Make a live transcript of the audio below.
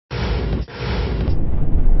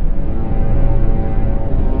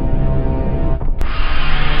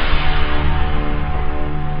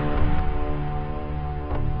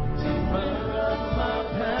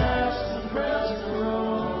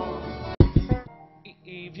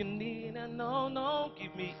If you need a no, no,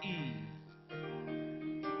 give me E.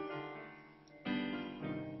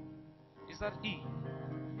 Is that E?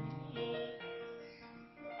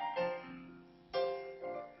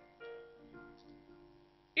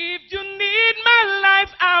 If you need my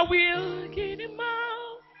life, I will give it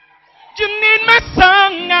all. You need my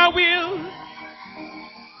song, I will.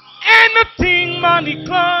 Anything, money,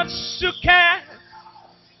 clothes, you can.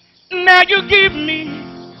 Now you give me.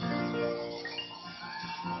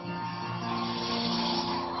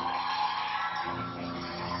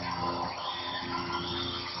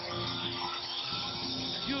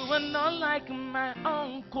 You are not like my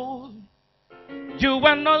uncle. You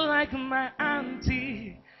are not like my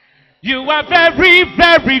auntie. You are very,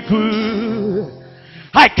 very good.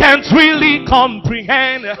 I can't really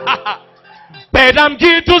comprehend. But I'm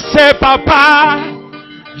here to say, Papa,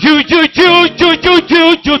 you too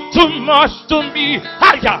much to me.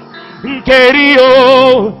 Haya, Nkeri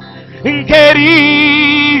o,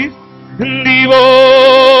 Nkeri, Ndivo.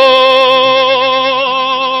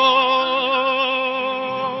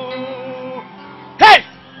 Hey,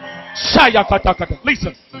 Shaya kata kata.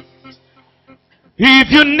 Listen.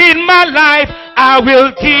 If you need my life, I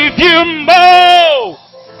will give you more.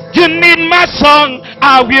 You need my song,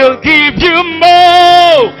 I will give you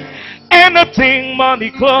more. Anything,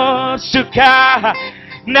 money, clothes, sugar.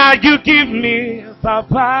 Now you give me,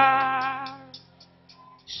 Papa.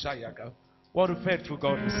 Shayaka. What a faithful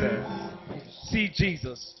God we serve. See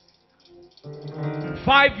Jesus.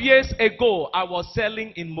 5 years ago, I was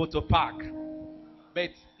selling in Motor Park.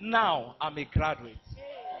 But now, I'm a graduate.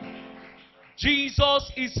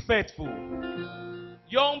 Jesus is faithful.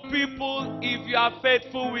 Young people, if you are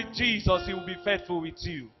faithful with Jesus, He will be faithful with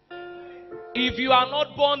you. If you are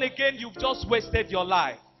not born again, you've just wasted your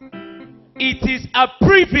life. It is a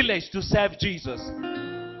privilege to serve Jesus.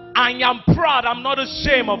 I am proud, I'm not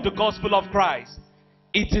ashamed of the gospel of Christ.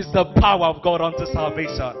 It is the power of God unto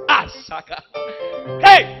salvation. Asaka.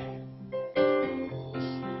 Hey!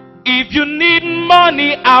 If you need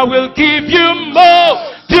money, I will give you more.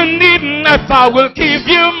 You need enough, I will give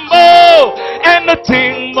you more.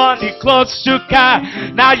 Anything, money, clothes, sugar.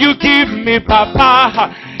 Now you give me,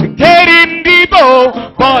 Papa. Get in the bow,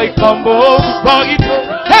 boy, come on, boy.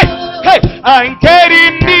 Hey, hey, I'm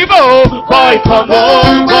getting the bow, boy, come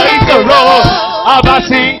on, boy, the road. I'm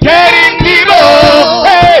saying, get in the bow,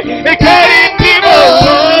 hey, get in the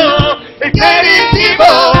bow, get in the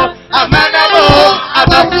bow.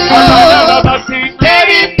 I'm saying, get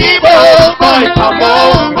in the bow, boy, come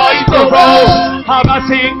on, boy, the road. I'm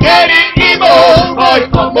saying, get in the bow, boy,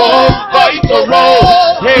 come on, boy, the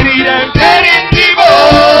road. Get in the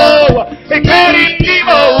bow, get in the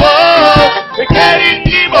bow, get in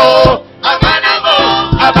the bow.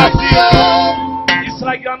 It's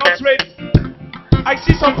like you're not ready. I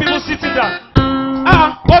see some people sitting down.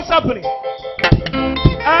 What's happening?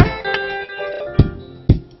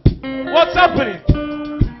 What's happening?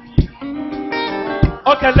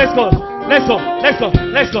 Okay, let's go. Let's go. Let's go.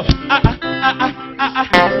 Let's go.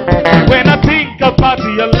 When I think about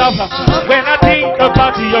your love, when I think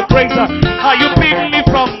about your grace, how you pick me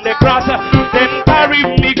from the grass, then carry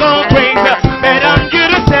me go crazy. But I'm here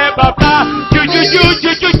to say, Papa, you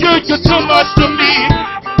too much to me.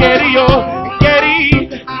 Get it,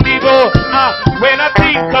 when I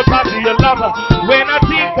think about your love, when I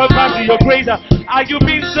think about your grace, how you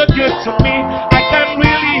been so good to me, I can't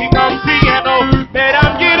really comprehend. But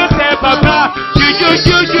I'm here to say, Papa, you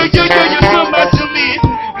too much to me.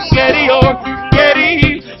 Get it,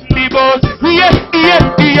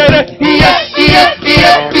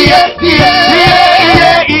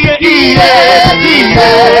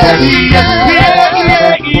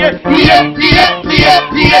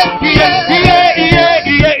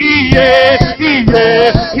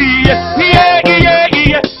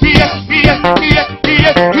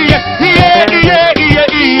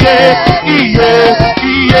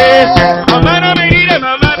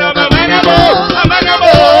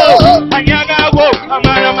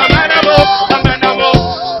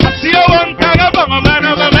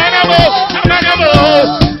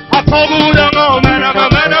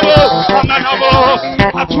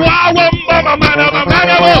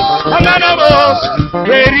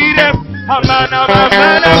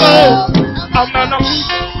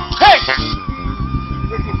 Hey!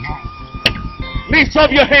 Lift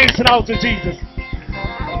up your hands now to Jesus.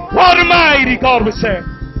 What a mighty God we serve.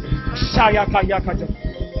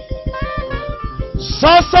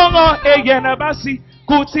 Sosongo eyenabasi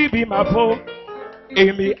kutibi mapo.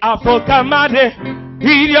 Emi afokamade.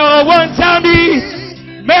 Iyo wantami.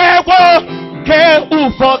 Mewo ke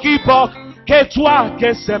ufogipo. Ke twa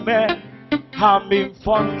ke seme. Amin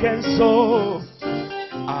Fonkenso.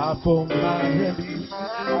 Apo Maremi.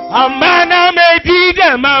 Amana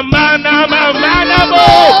medide mamana mamana mo.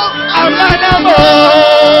 Amana mo.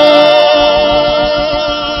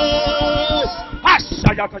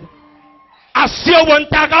 Asayaka. Asio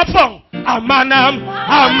wontagapong. Amanam.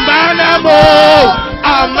 Amana mo.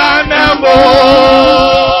 Amana mo.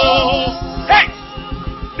 Hey!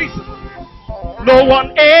 Listen. No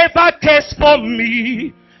one ever cares for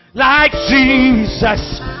me like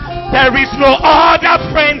Jesus. There is no other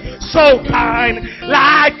friend so kind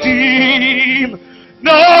like him.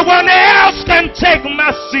 No one else can take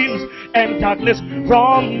my sins and darkness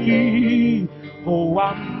from me. Oh,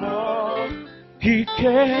 Amor, he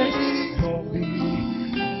cares for me.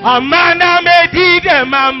 Amana medide,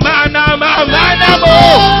 amana, amana mo,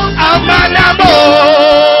 amana mo.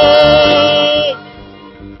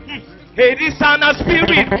 It is an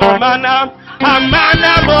spirit, amana,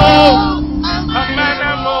 amana mo,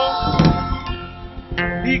 amana mo.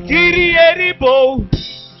 Ikiri eribo,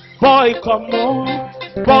 boy come on,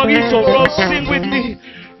 boy Toro sing with me.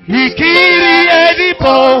 Ikiri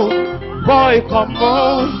eribo, boy come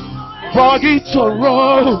on, boy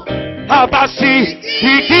Toro, abasi.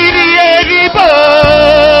 Ikiri eribo,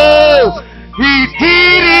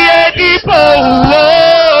 ikiri eribo,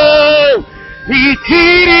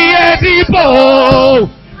 ikiri eribo,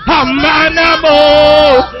 amanamo,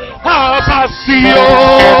 abasio.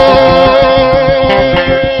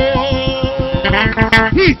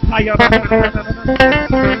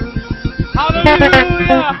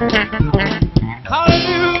 Hallelujah.